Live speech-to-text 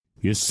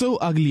You're so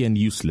ugly and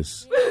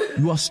useless.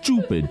 You are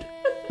stupid.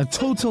 A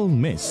total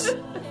mess.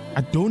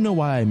 I don't know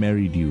why I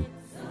married you.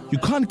 You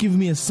can't give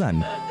me a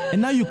son,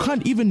 and now you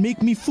can't even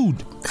make me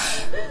food.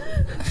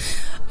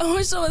 I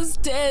wish I was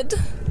dead.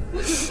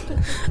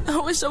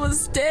 I wish I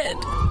was dead.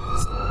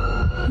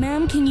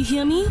 Ma'am, can you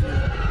hear me?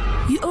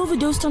 You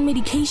overdosed on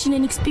medication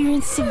and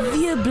experienced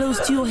severe blows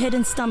to your head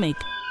and stomach.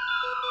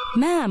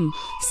 Ma'am,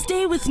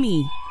 stay with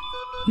me.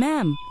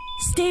 Ma'am,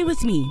 stay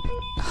with me.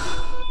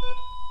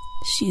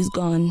 She's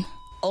gone.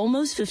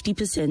 Almost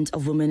 50%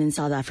 of women in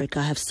South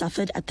Africa have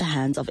suffered at the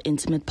hands of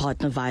intimate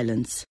partner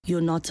violence. You're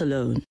not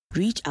alone.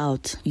 Reach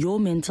out. Your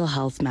mental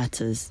health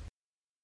matters.